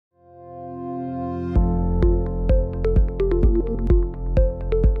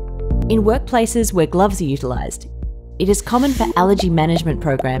In workplaces where gloves are utilised, it is common for allergy management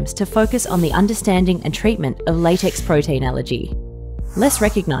programs to focus on the understanding and treatment of latex protein allergy. Less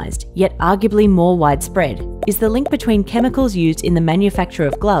recognised, yet arguably more widespread, is the link between chemicals used in the manufacture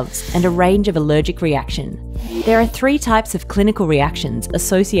of gloves and a range of allergic reaction. There are 3 types of clinical reactions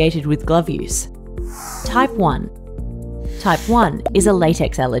associated with glove use. Type 1. Type 1 is a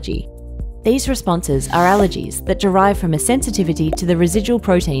latex allergy. These responses are allergies that derive from a sensitivity to the residual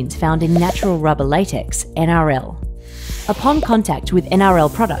proteins found in natural rubber latex, NRL. Upon contact with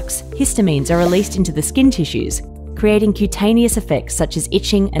NRL products, histamines are released into the skin tissues, creating cutaneous effects such as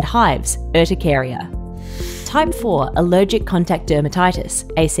itching and hives, urticaria. Type 4 allergic contact dermatitis,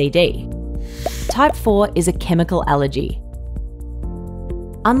 ACD. Type 4 is a chemical allergy.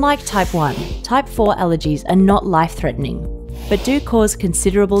 Unlike Type 1, Type 4 allergies are not life-threatening, but do cause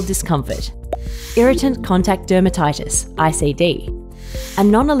considerable discomfort. Irritant contact dermatitis, ICD. A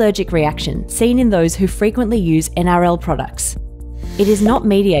non-allergic reaction seen in those who frequently use NRL products. It is not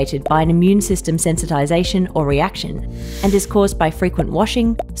mediated by an immune system sensitization or reaction, and is caused by frequent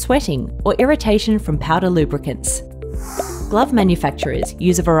washing, sweating, or irritation from powder lubricants. Glove manufacturers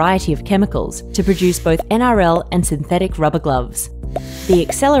use a variety of chemicals to produce both NRL and synthetic rubber gloves. The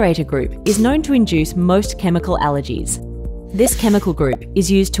accelerator group is known to induce most chemical allergies. This chemical group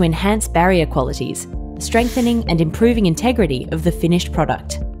is used to enhance barrier qualities, strengthening and improving integrity of the finished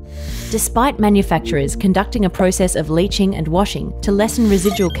product. Despite manufacturers conducting a process of leaching and washing to lessen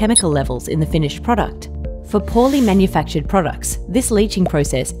residual chemical levels in the finished product, for poorly manufactured products, this leaching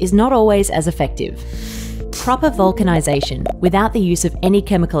process is not always as effective. Proper vulcanization without the use of any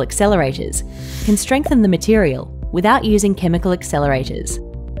chemical accelerators can strengthen the material without using chemical accelerators.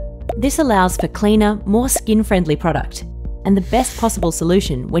 This allows for cleaner, more skin-friendly product, and the best possible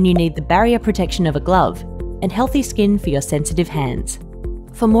solution when you need the barrier protection of a glove and healthy skin for your sensitive hands.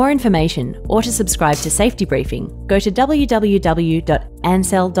 For more information or to subscribe to Safety Briefing, go to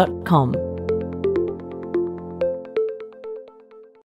www.ansell.com.